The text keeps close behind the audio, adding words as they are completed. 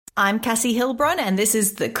I'm Cassie Hilbron, and this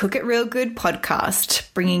is the Cook It Real Good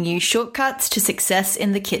podcast, bringing you shortcuts to success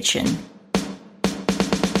in the kitchen.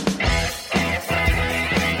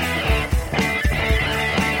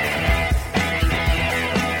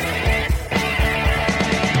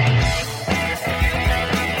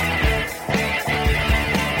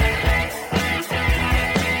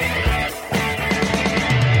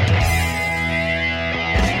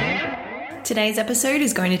 Today's episode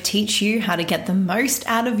is going to teach you how to get the most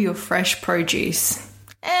out of your fresh produce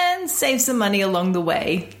and save some money along the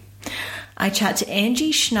way. I chat to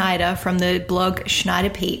Angie Schneider from the blog Schneider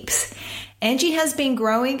Peeps. Angie has been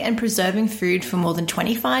growing and preserving food for more than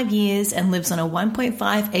 25 years and lives on a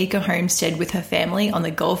 1.5-acre homestead with her family on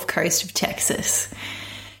the Gulf Coast of Texas.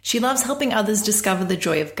 She loves helping others discover the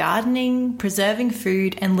joy of gardening, preserving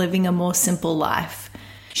food, and living a more simple life.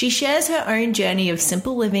 She shares her own journey of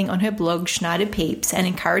simple living on her blog Schneider Peeps and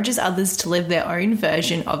encourages others to live their own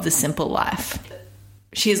version of the simple life.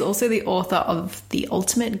 She is also the author of The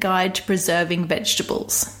Ultimate Guide to Preserving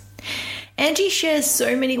Vegetables. Angie shares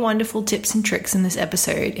so many wonderful tips and tricks in this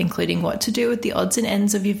episode, including what to do with the odds and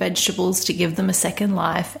ends of your vegetables to give them a second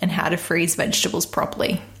life and how to freeze vegetables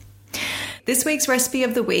properly. This week's recipe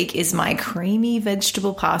of the week is my creamy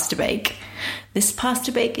vegetable pasta bake. This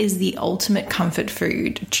pasta bake is the ultimate comfort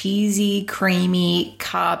food. Cheesy, creamy,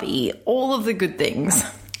 carby, all of the good things.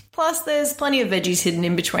 Plus, there's plenty of veggies hidden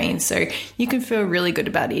in between, so you can feel really good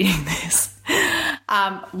about eating this.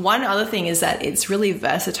 One other thing is that it's really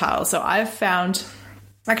versatile. So I've found,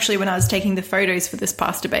 actually, when I was taking the photos for this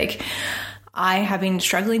pasta bake, I have been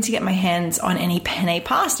struggling to get my hands on any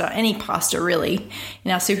pasta really,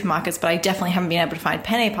 in our supermarkets, but I definitely haven't been able to find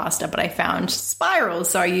penne pasta, but I found spirals,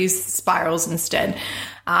 so I used spirals instead.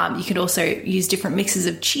 You could also use different mixes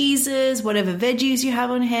of cheeses, whatever veggies you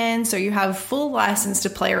have on hand, so you have full license to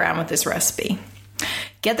play around with this recipe.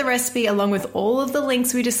 Get the recipe along with all of the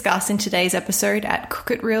links we discuss in today's episode at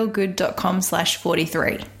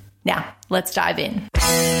cookitrealgood.com/43. Now, let's dive in.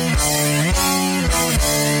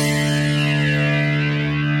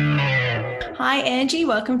 Hi, Angie.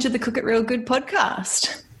 Welcome to the Cook It Real Good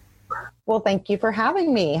podcast. Well, thank you for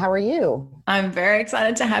having me. How are you? I'm very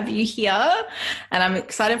excited to have you here, and I'm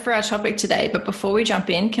excited for our topic today. But before we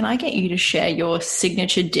jump in, can I get you to share your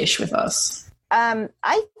signature dish with us? I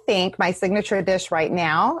think my signature dish right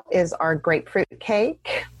now is our grapefruit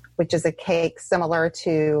cake, which is a cake similar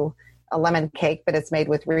to a lemon cake, but it's made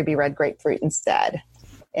with ruby red grapefruit instead,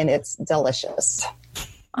 and it's delicious.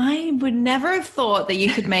 I would never have thought that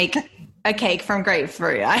you could make a cake from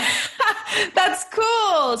grapefruit. That's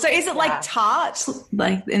cool. So is it like tart,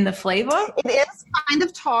 like in the flavor? It is kind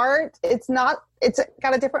of tart. It's got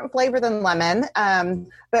a different flavor than lemon.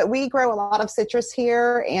 But we grow a lot of citrus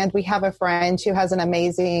here, and we have a friend who has an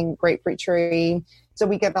amazing grapefruit tree. So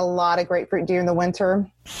we get a lot of grapefruit during the winter.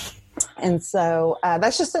 And so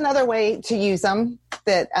that's just another way to use them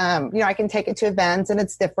that, I can take it to events and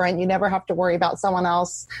it's different. You never have to worry about someone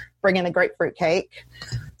else bringing a grapefruit cake.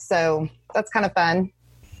 So that's kind of fun.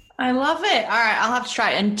 I love it. All right, I'll have to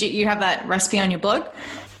try it. And do you have that recipe on your blog?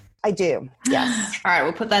 I do, yes. All right,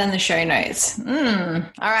 we'll put that in the show notes. All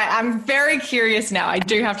right, I'm very curious now. I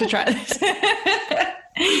do have to try this.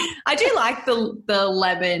 I do like the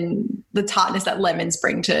lemon, the tartness that lemons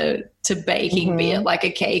bring to baking, be it like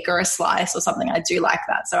a cake or a slice or something. I do like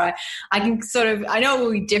that. So I can I know it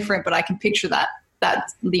will be different, but I can picture that a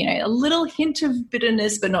little hint of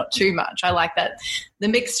bitterness, but not too much. I like that. The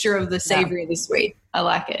mixture of the savory and the sweet. I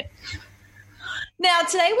like it. Now,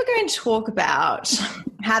 today we're going to talk about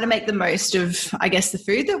how to make the most of, I guess, the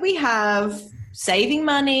food that we have, saving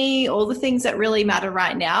money, all the things that really matter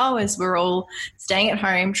right now as we're all staying at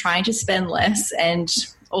home, trying to spend less and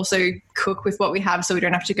also cook with what we have so we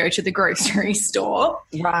don't have to go to the grocery store.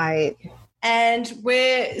 Right. And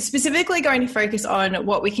we're specifically going to focus on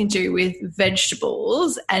what we can do with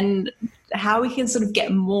vegetables and how we can sort of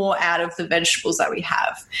get more out of the vegetables that we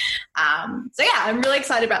have. I'm really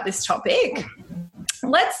excited about this topic.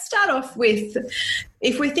 Let's start off with,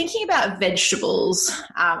 if we're thinking about vegetables,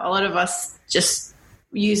 a lot of us just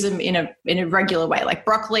use them in a regular way. Like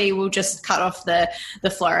broccoli, we'll just cut off the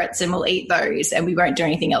florets and we'll eat those and we won't do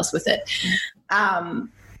anything else with it.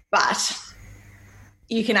 But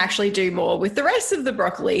you can actually do more with the rest of the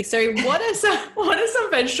broccoli. So what are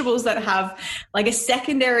some vegetables that have like a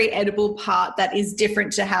secondary edible part that is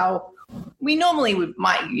different to how we normally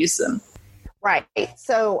might use them? Right.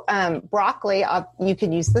 So broccoli, you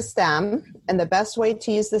can use the stem, and the best way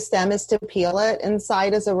to use the stem is to peel it.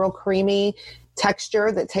 Inside is a real creamy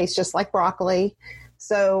texture that tastes just like broccoli.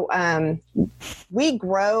 So we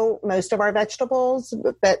grow most of our vegetables,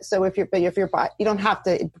 but so if you're you don't have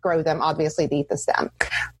to grow them obviously to eat the stem.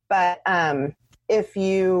 But when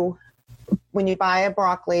you buy a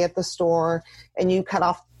broccoli at the store and you cut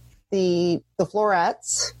off the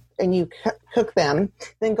florets and you cook them,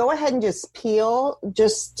 then go ahead and just peel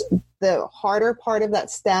just the harder part of that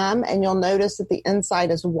stem, and you'll notice that the inside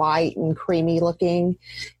is white and creamy looking,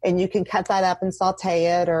 and you can cut that up and saute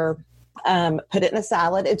it or put it in a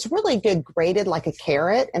salad. It's really good grated like a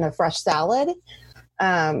carrot in a fresh salad.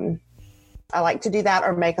 I like to do that,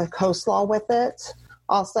 or make a coleslaw with it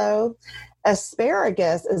also.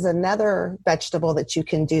 Asparagus is another vegetable that you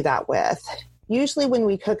can do that with. Usually when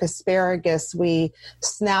we cook asparagus, we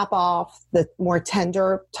snap off the more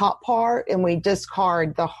tender top part and we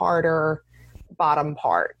discard the harder bottom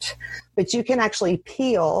part. But you can actually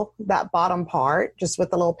peel that bottom part just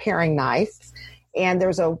with a little paring knife, and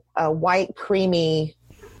there's a white creamy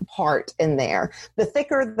part in there. The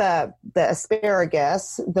thicker the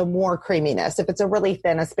asparagus, the more creaminess. If it's a really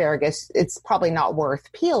thin asparagus, it's probably not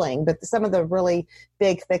worth peeling, but some of the really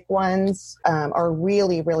big, thick ones are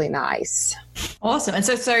really, really nice. Awesome. And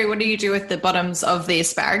so what do you do with the bottoms of the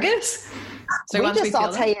asparagus? So we just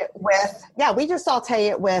saute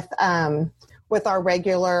it with our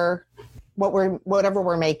regular whatever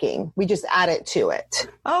we're making. We just add it to it.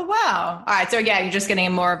 Oh, wow. All right. So yeah, you're just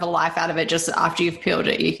getting more of a life out of it. Just after you've peeled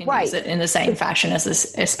it, you can use it in the same fashion as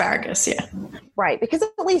asparagus. Yeah. Right. Because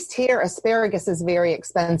at least here, asparagus is very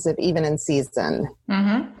expensive, even in season.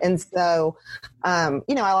 Mm-hmm. And so, I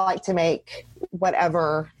like to make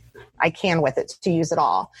whatever I can with it to use it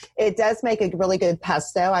all. It does make a really good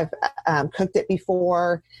pesto. I've cooked it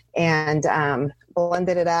before and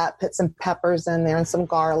blended it up, put some peppers in there and some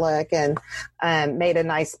garlic, and made a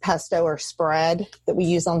nice pesto or spread that we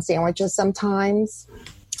use on sandwiches sometimes.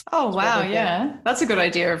 Oh, wow. Yeah. That's a good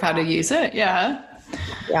idea of how to use it. Yeah.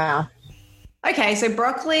 Yeah. Okay. So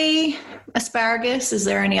broccoli, asparagus, is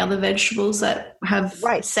there any other vegetables that have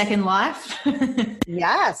second life?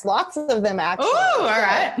 Yes, lots of them actually. Oh, all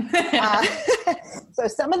right. So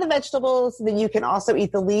some of the vegetables that you can also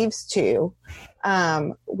eat the leaves too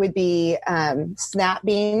would be snap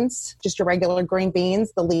beans, just your regular green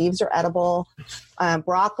beans. The leaves are edible.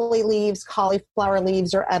 Broccoli leaves, cauliflower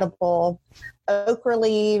leaves are edible. Okra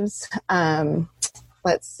leaves.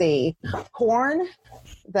 Let's see, corn.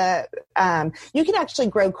 You can actually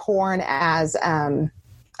grow corn as a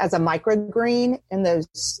microgreen, and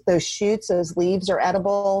those shoots, those leaves are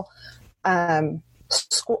edible.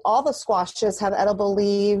 All the squashes have edible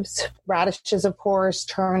leaves, radishes, of course,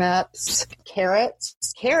 turnips,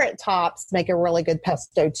 carrots. Carrot tops make a really good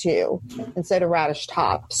pesto too, and so do radish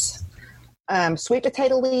tops. Sweet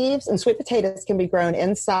potato leaves, and sweet potatoes can be grown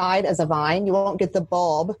inside as a vine. You won't get the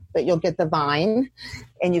bulb, but you'll get the vine,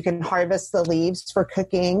 and you can harvest the leaves for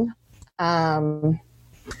cooking.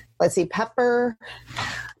 Let's see, pepper.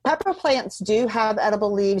 Pepper plants do have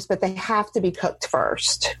edible leaves, but they have to be cooked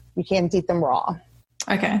first. You can't eat them raw.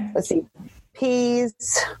 Okay. Let's see,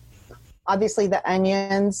 peas. Obviously the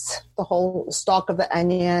onions, the whole stalk of the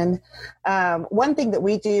onion. One thing that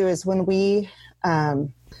we do is when we,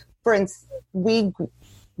 for instance, we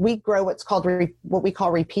grow what we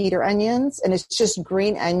call repeater onions, and it's just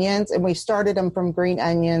green onions. And we started them from green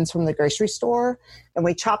onions from the grocery store, and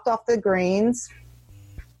we chopped off the greens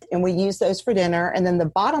and we use those for dinner. And then the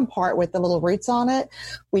bottom part with the little roots on it,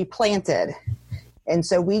 we planted. And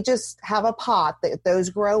so we just have a pot that those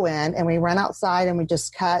grow in, and we run outside and we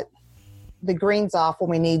just cut the greens off when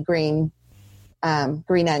we need green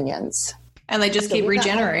onions. And they just keep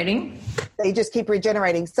regenerating. They just keep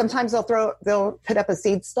regenerating. Sometimes they'll put up a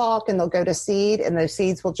seed stalk and they'll go to seed, and those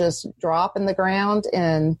seeds will just drop in the ground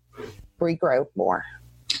and regrow more.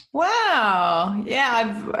 Wow.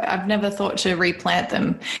 Yeah, I've never thought to replant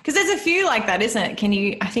them, because there's a few like that, isn't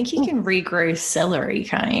it? I think you can regrow celery,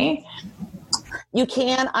 can't you? You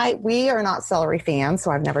can. We are not celery fans,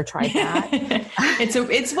 so I've never tried that.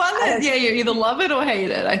 It's one that you either love it or hate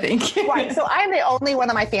it, I think. Right. So I'm the only one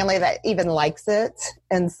in my family that even likes it,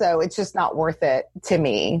 and so it's just not worth it to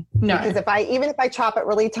me. No. Because if I chop it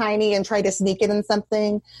really tiny and try to sneak it in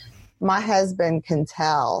something, my husband can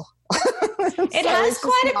tell. It has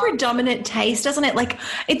quite a predominant taste, doesn't it? Like,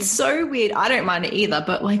 it's so weird. I don't mind it either,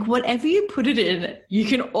 but like whatever you put it in, you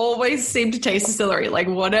can always seem to taste the celery, like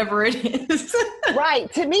whatever it is.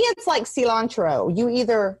 Right. To me, it's like cilantro. You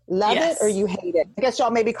either love it or you hate it. I guess y'all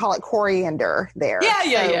maybe call it coriander there.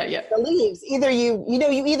 Yeah. The leaves,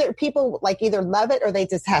 either people like either love it or they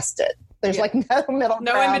detest it. There's like no middle ground.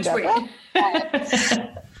 No in between.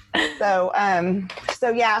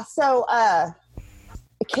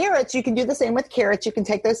 Carrots, you can do the same with carrots. You can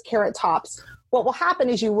take those carrot tops. What will happen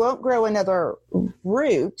is you won't grow another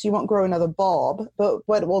root. You won't grow another bulb. But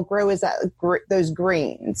what will grow is those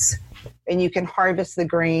greens. And you can harvest the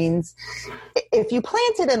greens. If you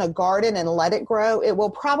plant it in a garden and let it grow, it will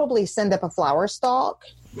probably send up a flower stalk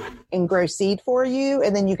and grow seed for you.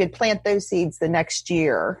 And then you could plant those seeds the next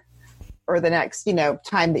year or the next,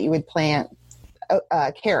 time that you would plant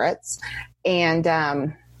carrots. And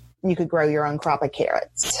you could grow your own crop of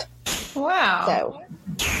carrots. Wow. So,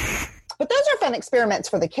 but those are fun experiments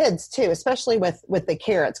for the kids too, especially with the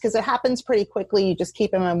carrots, because it happens pretty quickly. You just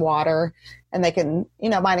keep them in water and they can,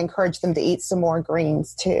 might encourage them to eat some more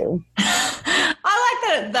greens too. I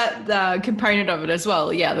like that component of it as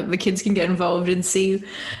well. Yeah, that the kids can get involved and see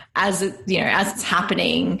as it's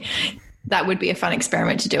happening. That would be a fun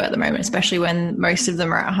experiment to do at the moment, especially when most of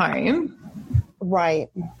them are at home. Right.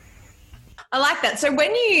 I like that. So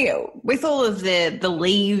with all of the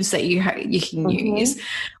leaves that you can use,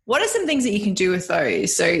 what are some things that you can do with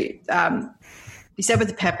those? So you said with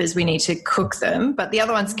the peppers we need to cook them, but the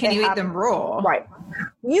other ones, can you eat them raw? Right.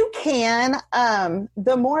 You can.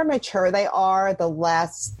 The more mature they are, the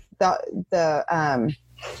less the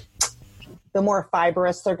more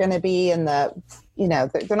fibrous they're going to be, and they're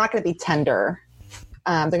not going to be tender.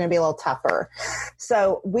 They're going to be a little tougher.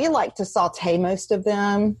 So we like to saute most of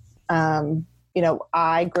them.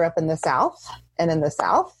 I grew up in the South, and in the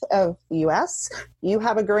South of the U.S., you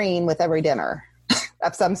have a green with every dinner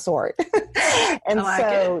of some sort. And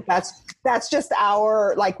so that's just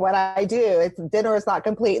what I do. Dinner is not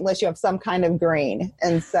complete unless you have some kind of green.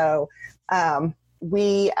 And so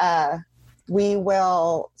we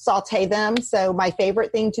will saute them. So my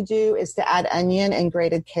favorite thing to do is to add onion and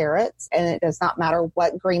grated carrots. And it does not matter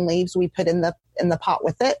what green leaves we put in the pot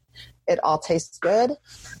with it. It all tastes good.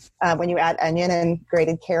 When you add onion and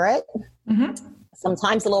grated carrot,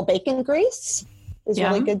 sometimes a little bacon grease is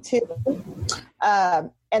really good too.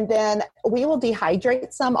 And then we will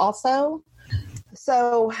dehydrate some also.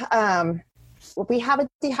 So we have a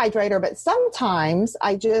dehydrator, but sometimes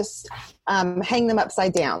I just hang them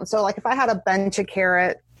upside down. So like if I had a bunch of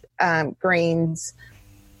carrot greens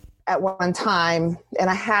at one time and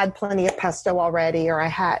I had plenty of pesto already,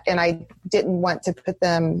 and I didn't want to put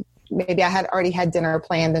them, maybe I had already had dinner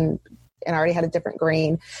planned and I already had a different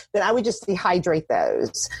green, then I would just dehydrate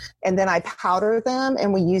those. And then I powder them,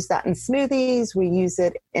 and we use that in smoothies. We use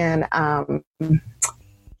it in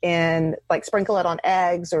sprinkle it on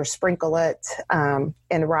eggs or sprinkle it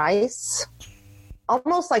in rice,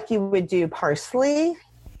 almost like you would do parsley.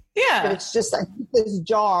 Yeah. But it's just this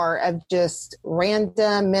jar of just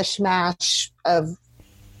random mishmash of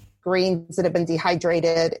greens that have been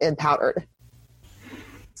dehydrated and powdered.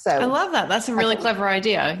 So I love that. That's a really clever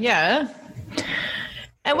idea. Yeah.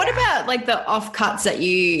 And what about like the offcuts that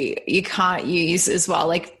you can't use as well?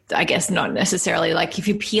 Like, I guess not necessarily, like if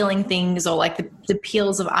you're peeling things or like the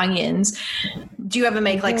peels of onions, do you ever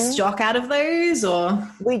make like stock out of those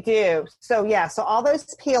or? We do. So yeah. So all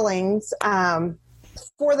those peelings,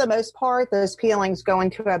 for the most part, those peelings go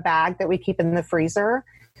into a bag that we keep in the freezer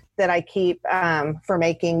that I keep for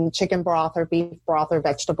making chicken broth or beef broth or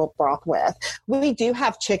vegetable broth with. We do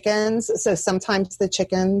have chickens, so sometimes the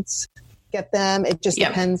chickens get them. It just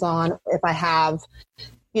depends on if I have,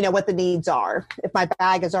 what the needs are. If my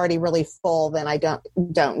bag is already really full, then I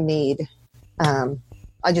don't need.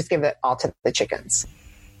 I just give it all to the chickens.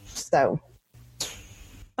 So.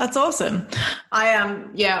 That's awesome.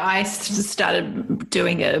 I started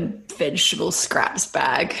doing a vegetable scraps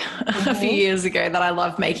bag a few years ago that I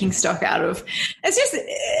love making stock out of. It's just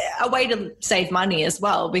a way to save money as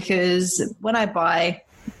well, because when I buy,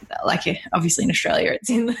 like obviously in Australia it's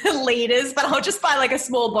in liters, but I'll just buy like a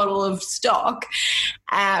small bottle of stock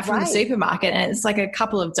from the supermarket, and it's like a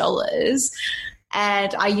couple of dollars,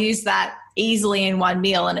 and I use that easily in one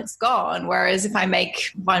meal and it's gone. Whereas if I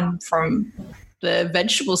make one from the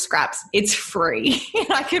vegetable scraps, it's free.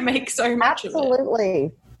 I can make so much of it.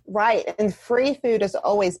 Absolutely. Right. And free food is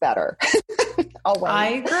always better. Always. I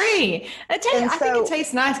agree. I think it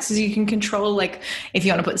tastes nice because you can control like if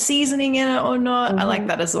you want to put seasoning in it or not. I like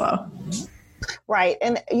that as well. Right.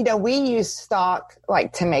 And, we use stock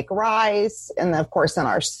like to make rice and of course in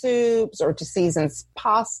our soups or to season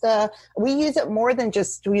pasta. We use it more than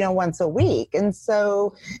just, once a week. And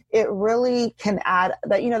so it really can add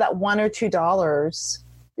that, that $1 or $2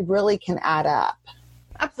 really can add up.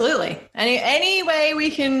 Absolutely. Any way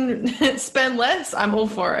we can spend less, I'm all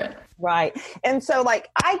for it. Right. And so like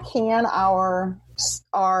I can our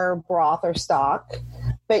broth or stock,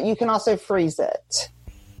 but you can also freeze it.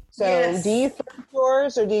 So do you freeze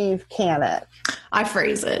yours or do you can it? I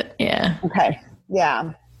freeze it. Yeah. Okay.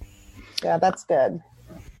 Yeah. Yeah, that's good.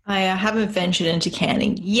 I haven't ventured into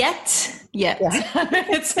canning yet. Yeah.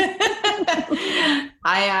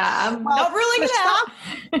 I'm not ruling it out.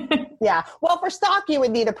 Yeah. Well, for stock, you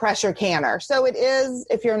would need a pressure canner. So it is,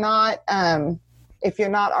 if you don't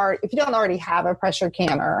already have a pressure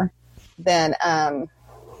canner, then,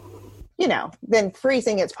 then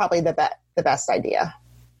freezing it's probably the best idea.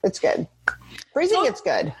 It's good. Freezing, it's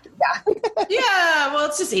good. Yeah. Yeah. Well,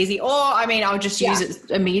 it's just easy. Or, I'll just use it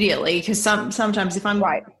immediately because sometimes if I'm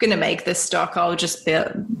going to make this stock, I'll just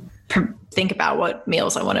think about what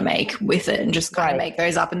meals I want to make with it and just kind of make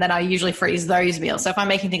those up. And then I usually freeze those meals. So if I'm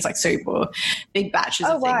making things like soup or big batches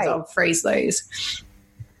of things, I'll freeze those.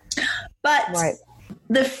 But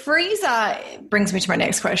the freezer brings me to my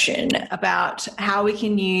next question about how we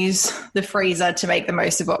can use the freezer to make the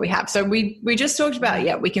most of what we have. So we just talked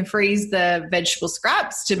about, we can freeze the vegetable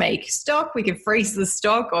scraps to make stock. We can freeze the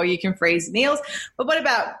stock or you can freeze meals. But what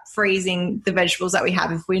about freezing the vegetables that we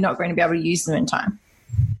have if we're not going to be able to use them in time?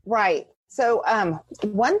 Right. So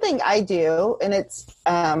one thing I do, and it's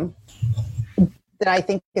that I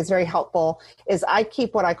think is very helpful, is I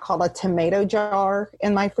keep what I call a tomato jar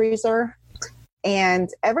in my freezer. And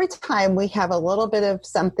every time we have a little bit of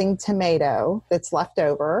something tomato that's left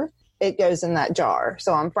over, it goes in that jar.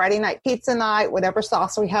 So on Friday night pizza night, whatever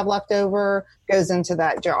sauce we have left over goes into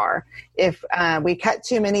that jar. If we cut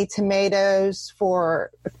too many tomatoes for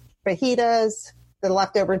fajitas, the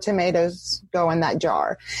leftover tomatoes go in that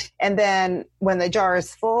jar. And then when the jar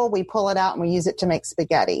is full, we pull it out and we use it to make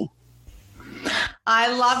spaghetti.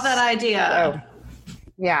 I love that idea.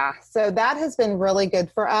 Yeah. So that has been really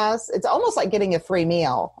good for us. It's almost like getting a free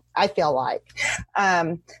meal, I feel like.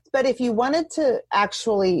 But if you wanted to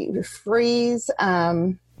actually freeze,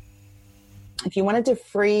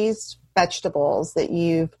 vegetables that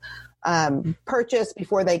you've purchased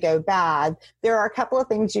before they go bad, there are a couple of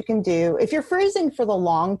things you can do. If you're freezing for the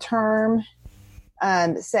long term,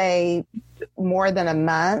 say more than a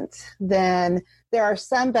month, then there are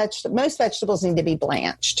most vegetables need to be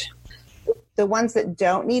blanched. The ones that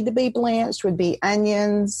don't need to be blanched would be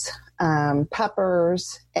onions,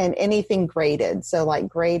 peppers, and anything grated. So like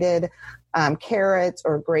grated carrots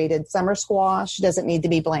or grated summer squash doesn't need to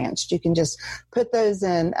be blanched. You can just put those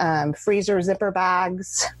in freezer zipper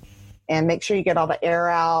bags and make sure you get all the air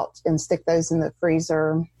out and stick those in the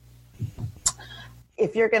freezer.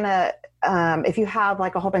 If you're going to, if you have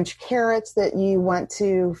like a whole bunch of carrots that you want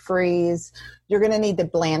to freeze, you're going to need to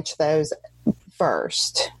blanch those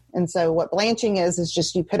first. And so what blanching is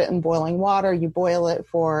just you put it in boiling water, you boil it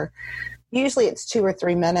for, usually it's 2 or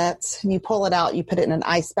 3 minutes. You pull it out, you put it in an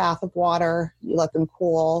ice bath of water, you let them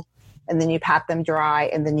cool, and then you pat them dry,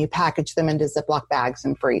 and then you package them into Ziploc bags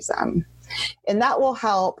and freeze them. And that will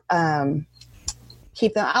help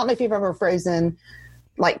keep them. I don't know if you've ever frozen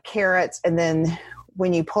like carrots, and then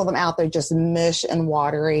when you pull them out, they're just mush and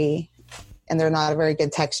watery, and they're not a very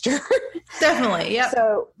good texture. Definitely, yeah.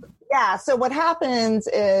 So what happens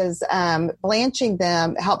is blanching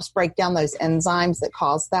them helps break down those enzymes that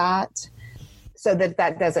cause that, so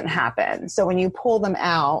that doesn't happen. So when you pull them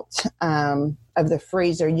out of the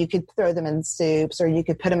freezer, you could throw them in soups or you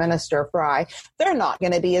could put them in a stir fry. They're not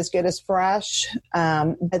going to be as good as fresh,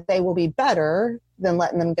 but they will be better than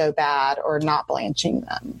letting them go bad or not blanching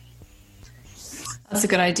them. That's a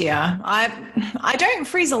good idea. I don't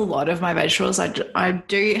freeze a lot of my vegetables. I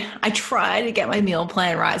try to get my meal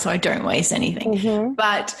plan right so I don't waste anything. Mm-hmm.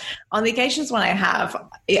 But on the occasions when I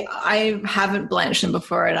haven't blanched them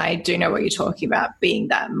before, and I do know what you're talking about, being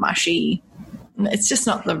that mushy. It's just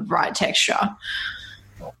not the right texture.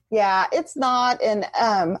 Yeah, it's not. And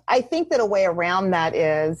I think that a way around that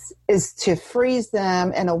is to freeze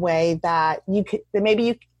them in a way that maybe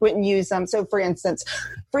you wouldn't use them. So for instance,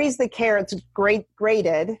 freeze the carrots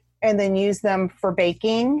grated and then use them for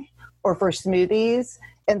baking or for smoothies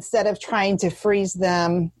instead of trying to freeze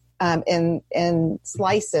them in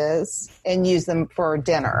slices and use them for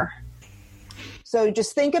dinner. So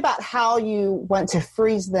just think about how you want to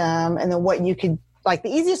freeze them and then what you could, like the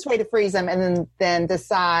easiest way to freeze them, and then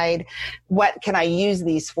decide what can I use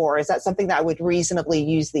these for? Is that something that I would reasonably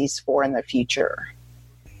use these for in the future?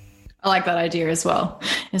 I like that idea as well.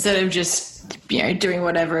 Instead of just, doing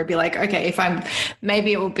whatever, it'd be like, okay,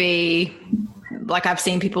 maybe it will be like I've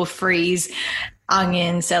seen people freeze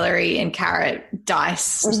onion, celery, and carrot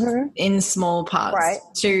diced in small parts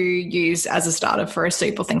to use as a starter for a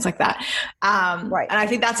soup or things like that. And I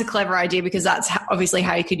think that's a clever idea because that's obviously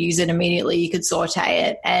how you could use it immediately. You could saute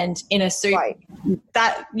it, and in a soup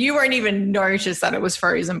that you won't even notice that it was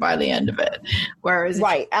frozen by the end of it. Whereas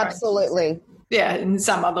absolutely. yeah, in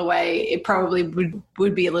some other way, it probably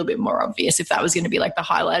would be a little bit more obvious if that was going to be like the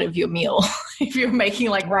highlight of your meal, if you're making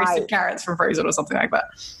like roasted carrots from frozen or something like that.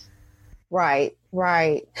 Right.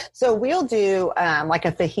 So we'll do like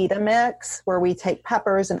a fajita mix where we take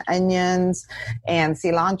peppers and onions and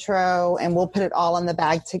cilantro, and we'll put it all in the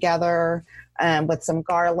bag together with some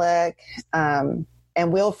garlic, and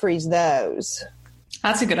we'll freeze those.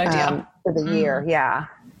 That's a good idea. For the year, yeah.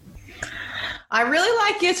 I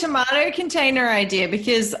really like your tomato container idea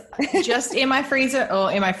because just in my freezer or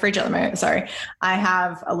in my fridge at the moment, I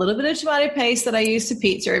have a little bit of tomato paste that I used for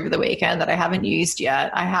pizza over the weekend that I haven't used yet.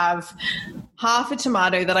 I have half a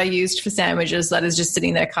tomato that I used for sandwiches that is just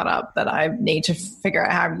sitting there cut up that I need to figure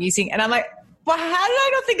out how I'm using. And I'm like, well, how did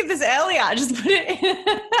I not think of this earlier? Just put it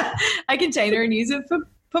in a container and use it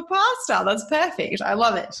for pasta. That's perfect. I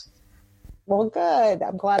love it. Well, good.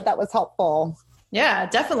 I'm glad that was helpful. Yeah,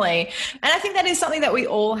 definitely. And I think that is something that we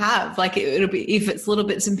all have. Like it'll be, if it's little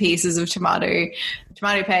bits and pieces of tomato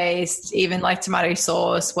paste, even like tomato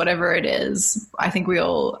sauce, whatever it is, I think we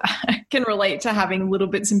all can relate to having little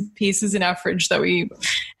bits and pieces in our fridge that we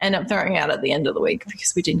end up throwing out at the end of the week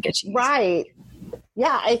because we didn't get to use. Right.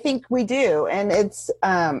 Yeah, I think we do. And it's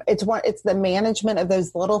the management of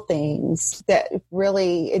those little things that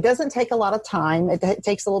really, it doesn't take a lot of time. It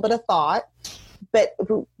takes a little bit of thought, but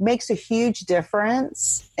makes a huge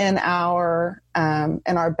difference in our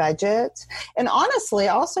budget. And honestly,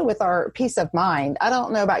 also with our peace of mind. I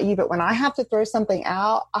don't know about you, but when I have to throw something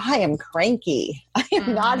out, I am cranky. I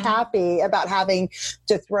am not happy about having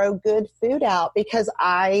to throw good food out because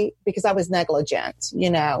I was negligent, you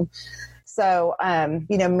know. So,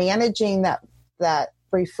 managing that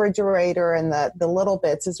refrigerator and the little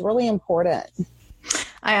bits is really important.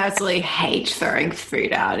 I absolutely hate throwing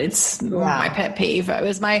food out. It's my pet peeve. It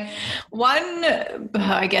was my one,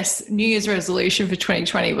 I guess, New Year's resolution for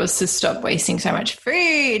 2020 was to stop wasting so much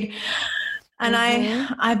food. And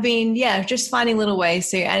I've been, just finding little ways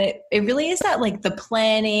to, and it really is that like the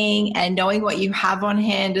planning and knowing what you have on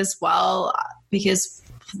hand as well, because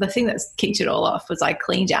the thing that's kicked it all off was I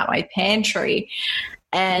cleaned out my pantry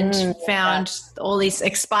and found all this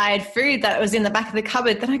expired food that was in the back of the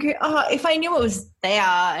cupboard. Then I go, if I knew it was there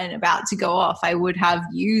and about to go off, I would have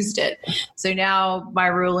used it. So now my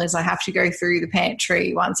rule is I have to go through the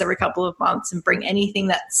pantry once every couple of months and bring anything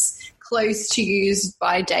that's close to use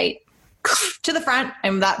by date to the front,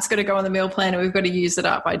 and that's got to go on the meal plan and we've got to use it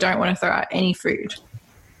up. I don't want to throw out any food.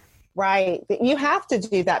 Right. You have to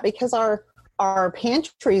do that because our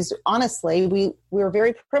pantries, honestly, we're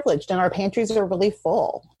very privileged and our pantries are really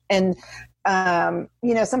full. And,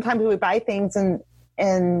 sometimes we would buy things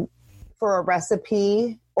and for a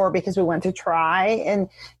recipe or because we want to try, and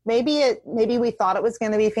maybe we thought it was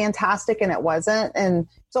going to be fantastic and it wasn't. And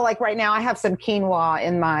so like right now I have some quinoa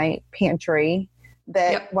in my pantry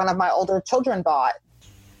that one of my older children bought.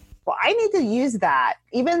 Well, I need to use that,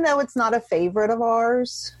 even though it's not a favorite of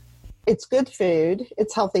ours. It's good food.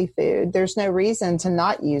 It's healthy food. There's no reason to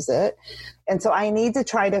not use it. And so I need to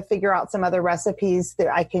try to figure out some other recipes that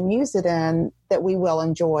I can use it in that we will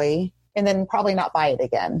enjoy, and then probably not buy it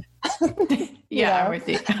again. I'm with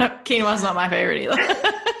you. Quinoa's not my favorite either.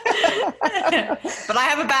 But I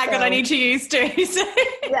have a bag that I need to use too. So.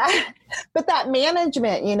 Yeah. But that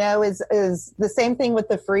management, is the same thing with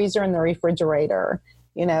the freezer and the refrigerator.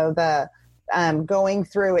 Going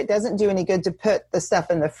through, it doesn't do any good to put the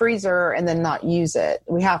stuff in the freezer and then not use it.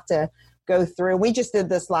 We have to go through. We just did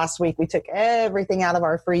this last week. We took everything out of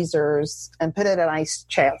our freezers and put it in ice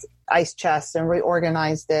chest and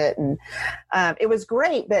reorganized it. And it was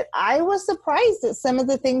great, but I was surprised at some of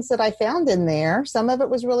the things that I found in there. Some of it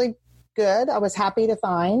was really good. I was happy to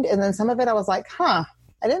find. And then some of it I was like, I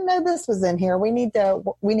didn't know this was in here. We need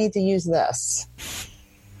to use this.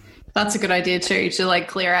 That's a good idea too, to like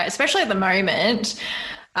clear out, especially at the moment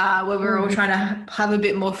where we're all trying to have a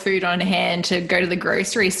bit more food on hand to go to the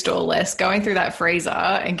grocery store less. Going through that freezer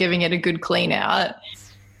and giving it a good clean out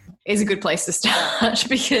is a good place to start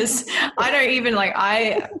because I don't even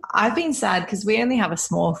I've been sad because we only have a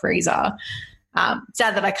small freezer.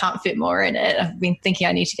 Sad that I can't fit more in it. I've been thinking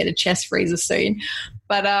I need to get a chest freezer soon.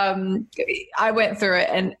 But I went through it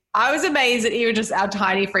and I was amazed at even just our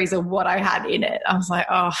tiny freezer, what I had in it. I was like,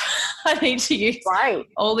 I need to use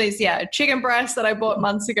all these, chicken breasts that I bought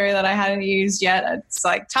months ago that I hadn't used yet. It's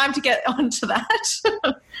like time to get onto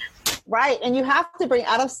that. Right. And you have to bring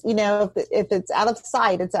out of, if it's out of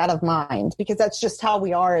sight, it's out of mind, because that's just how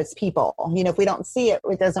we are as people. If we don't see it,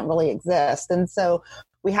 it doesn't really exist. And so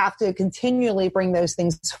we have to continually bring those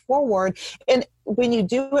things forward. And when you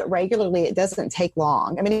do it regularly, it doesn't take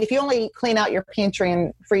long. I mean, if you only clean out your pantry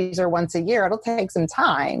and freezer once a year, it'll take some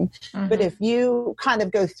time. Mm-hmm. But if you kind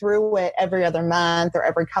of go through it every other month or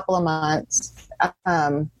every couple of months,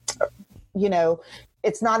 you know,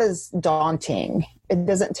 it's not as daunting. It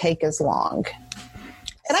doesn't take as long.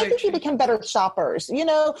 And so I think you become better shoppers, you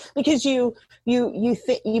know, because you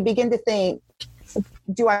begin to think,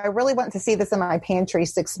 do I really want to see this in my pantry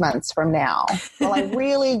 6 months from now? Will I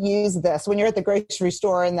really use this when you're at the grocery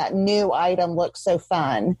store and that new item looks so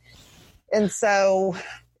fun? And so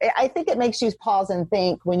I think it makes you pause and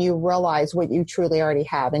think when you realize what you truly already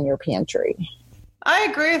have in your pantry. I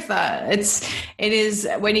agree with that. It is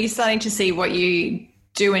when you're starting to see what you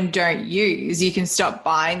do and don't use, you can stop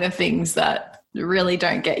buying the things that really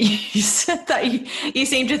don't get used that you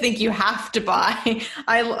seem to think you have to buy.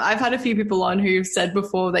 I've had a few people on who've said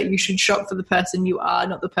before that you should shop for the person you are,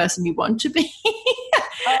 not the person you want to be.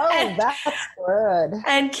 That's good.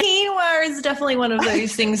 And quinoa is definitely one of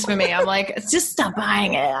those things for me. I'm like, just stop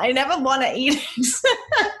buying it. I never want to eat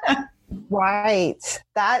it. Right.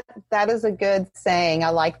 That is a good saying. I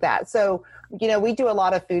like that. So, you know, we do a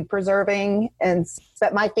lot of food preserving,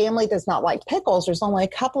 but my family does not like pickles. There's only a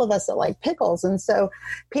couple of us that like pickles. And so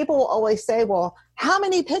people will always say, well, how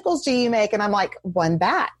many pickles do you make? And I'm like, one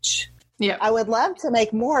batch. Yeah. I would love to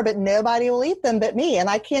make more, but nobody will eat them but me. And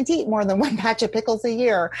I can't eat more than one batch of pickles a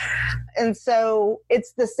year. And so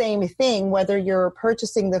it's the same thing, whether you're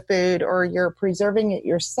purchasing the food or you're preserving it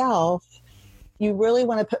yourself. You really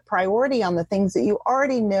want to put priority on the things that you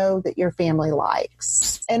already know that your family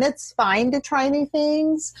likes. And it's fine to try new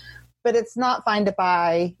things, but it's not fine to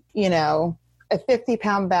buy, you know, a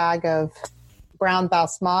 50-pound bag of brown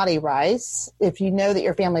basmati rice if you know that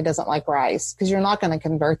your family doesn't like rice, because you're not going to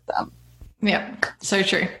convert them. Yeah, so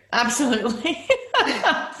true. Absolutely.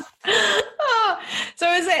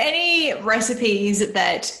 So is there any recipes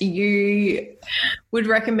that you would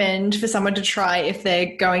recommend for someone to try if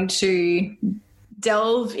they're going to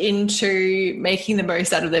delve into making the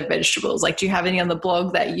most out of their vegetables? Like, do you have any on the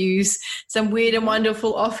blog that use some weird and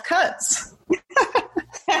wonderful offcuts?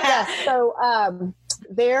 Yeah, so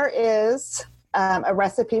there is a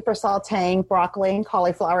recipe for sauteing broccoli and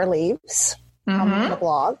cauliflower leaves on the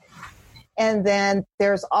blog. And then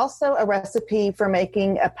there's also a recipe for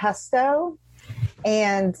making a pesto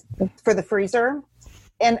and for the freezer.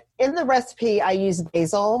 And in the recipe, I use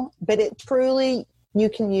basil, but it truly, you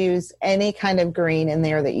can use any kind of green in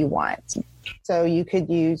there that you want. So you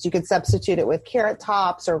could substitute it with carrot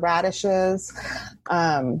tops or radishes,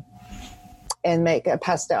 and make a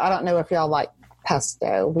pesto. I don't know if y'all like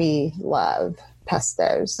pesto. We love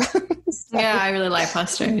pestos. Yeah, I really like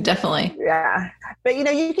pesto, definitely. Yeah. But, you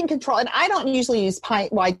know, you can control, and I don't usually use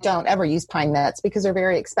I don't ever use pine nuts because they're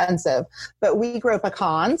very expensive, but we grow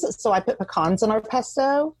pecans. So I put pecans in our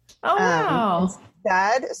pesto. Oh, wow.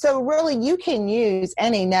 Instead. So really you can use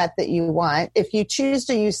any nut that you want. If you choose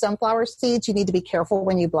to use sunflower seeds, you need to be careful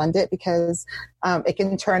when you blend it because it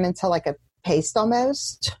can turn into like a paste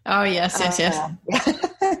almost. Oh, yes.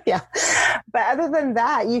 Yeah. But other than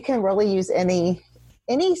that, you can really use any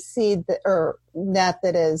seed or nut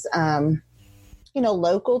that is,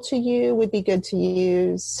 local to you would be good to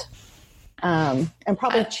use, and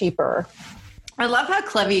probably cheaper. I love how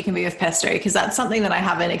clever you can be with pesto because that's something that I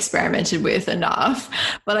haven't experimented with enough.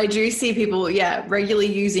 But I do see people,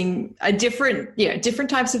 regularly using different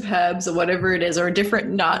types of herbs or whatever it is, or a different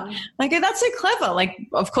nut. Like, that's so clever. Like,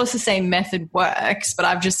 of course, the same method works, but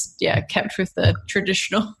I've just kept with the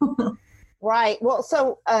traditional. Right. Well,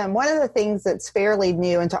 so one of the things that's fairly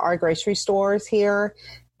new into our grocery stores here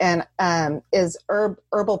and is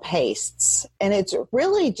herbal pastes, and it's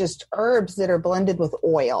really just herbs that are blended with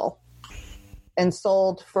oil and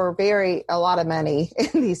sold for a lot of money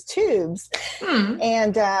in these tubes.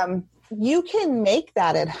 And you can make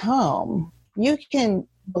that at home. You can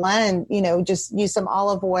blend, just use some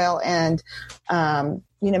olive oil and,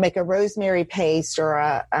 make a rosemary paste or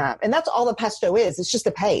and that's all the pesto is. It's just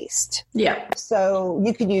a paste. Yeah. So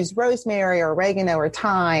you could use rosemary or oregano or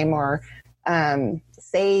thyme or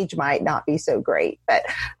sage might not be so great, but,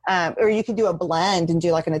 or you could do a blend and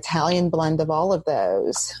do like an Italian blend of all of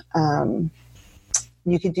those.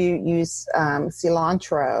 You could use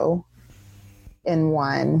cilantro in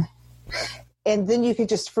one, and then you could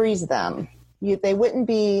just freeze them. They wouldn't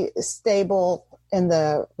be stable in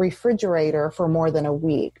the refrigerator for more than a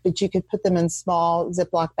week, but you could put them in small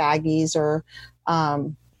Ziploc baggies or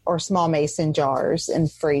small mason jars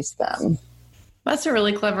and freeze them. That's a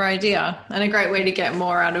really clever idea and a great way to get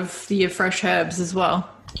more out of your fresh herbs as well.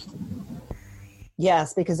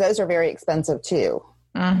 Yes, because those are very expensive too.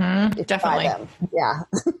 Mm-hmm. Definitely. Them. Yeah.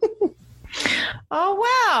 Oh,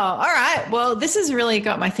 wow. All right. Well, this has really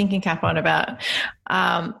got my thinking cap on about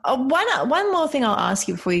one more thing I'll ask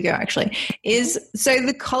you before you go, actually, is so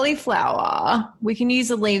the cauliflower, we can use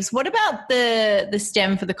the leaves. What about the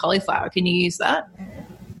stem for the cauliflower? Can you use that?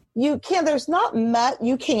 You can. There's not much.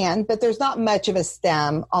 You can, but there's not much of a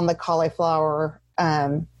stem on the cauliflower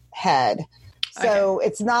head. So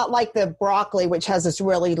It's not like the broccoli, which has this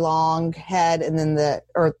really long head and then the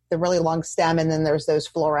really long stem, and then there's those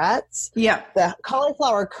florets. Yeah. The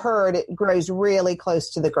cauliflower curd, it grows really close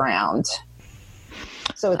to the ground.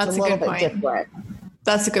 So it's a little bit different.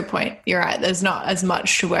 That's a good point. You're right. There's not as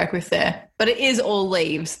much to work with there, but it is all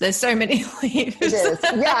leaves. There's so many leaves. It is.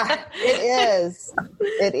 Yeah, it is.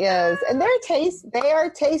 It is. And they are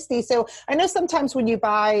tasty. So I know sometimes when you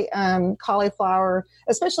buy cauliflower,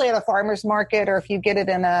 especially at a farmer's market, or if you get it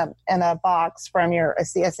in a box from a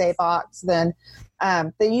CSA box, then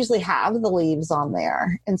they usually have the leaves on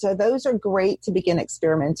there. And so those are great to begin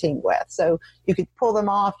experimenting with. So you could pull them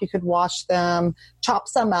off, you could wash them, chop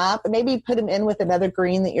some up, and maybe put them in with another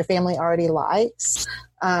green that your family already likes,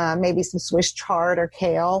 maybe some Swiss chard or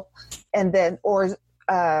kale, and then, or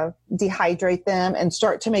dehydrate them and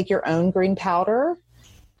start to make your own green powder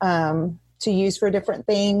to use for different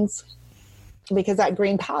things, because that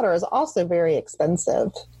green powder is also very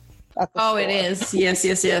expensive. Oh, it is. Yes.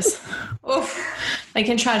 Oof. They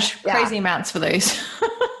can charge crazy amounts for those.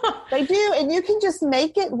 They do. And you can just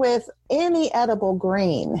make it with any edible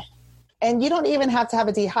green. And you don't even have to have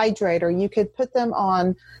a dehydrator. You could put them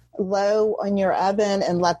on low on your oven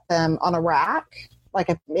and let them on a rack,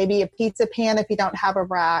 like maybe a pizza pan if you don't have a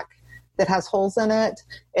rack that has holes in it,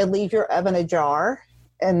 and leave your oven ajar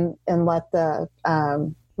and let the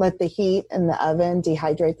heat in the oven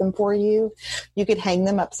dehydrate them for you. You could hang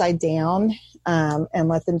them upside down and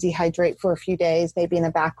let them dehydrate for a few days, maybe in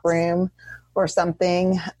a back room or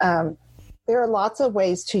something. There are lots of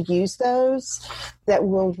ways to use those that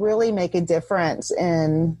will really make a difference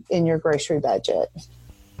in your grocery budget.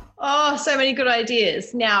 Oh, so many good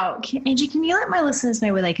ideas. Now, Angie, can you let my listeners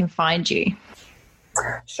know where they can find you?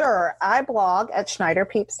 Sure. I blog at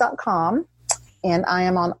SchneiderPeeps.com. And I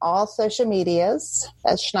am on all social medias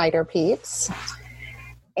as Schneider Peeps.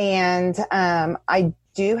 And I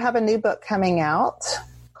do have a new book coming out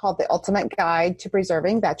called The Ultimate Guide to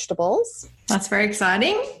Preserving Vegetables. That's very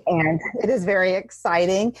exciting. And it is very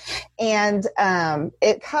exciting. And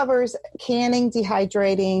it covers canning,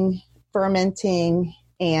 dehydrating, fermenting,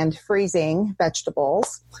 and freezing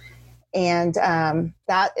vegetables. And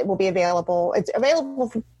that it will be available. It's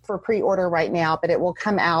available for pre-order right now, but it will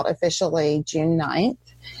come out officially June 9th.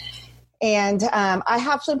 And I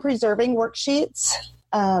have some preserving worksheets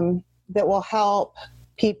that will help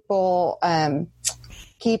people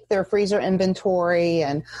keep their freezer inventory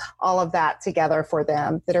and all of that together for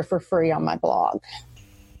them, that are for free on my blog.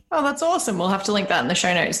 Oh, that's awesome. We'll have to link that in the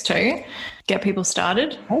show notes too. Get people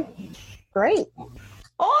started. Oh, great.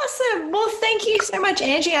 Awesome. Well, thank you so much,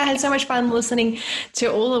 Angie. I had so much fun listening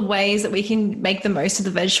to all the ways that we can make the most of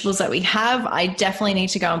the vegetables that we have. I definitely need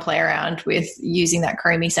to go and play around with using that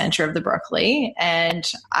creamy center of the broccoli. And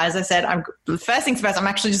as I said, first things first, I'm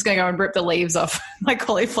actually just going to go and rip the leaves off my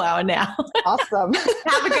cauliflower now. Awesome.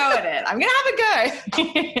 Have a go at it. I'm going to have a go.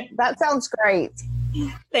 That sounds great.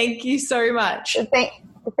 Thank you so much.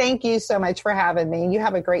 Thank you so much for having me. You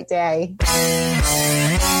have a great day.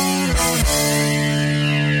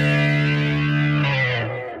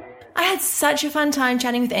 I had such a fun time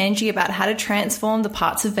chatting with Angie about how to transform the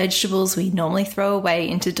parts of vegetables we normally throw away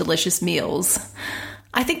into delicious meals.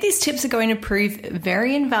 I think these tips are going to prove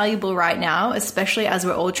very invaluable right now, especially as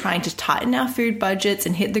we're all trying to tighten our food budgets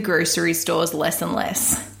and hit the grocery stores less and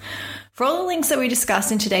less. For all the links that we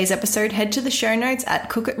discussed in today's episode, head to the show notes at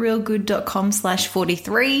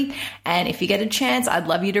cookitrealgood.com/43. And if you get a chance, I'd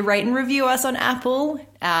love you to rate and review us on Apple.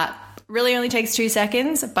 Really only takes 2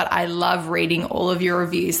 seconds, but I love reading all of your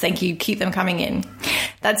reviews. Thank you. Keep them coming in.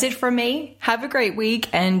 That's it from me. Have a great week,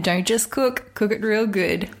 and don't just cook it real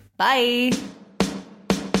good. Bye.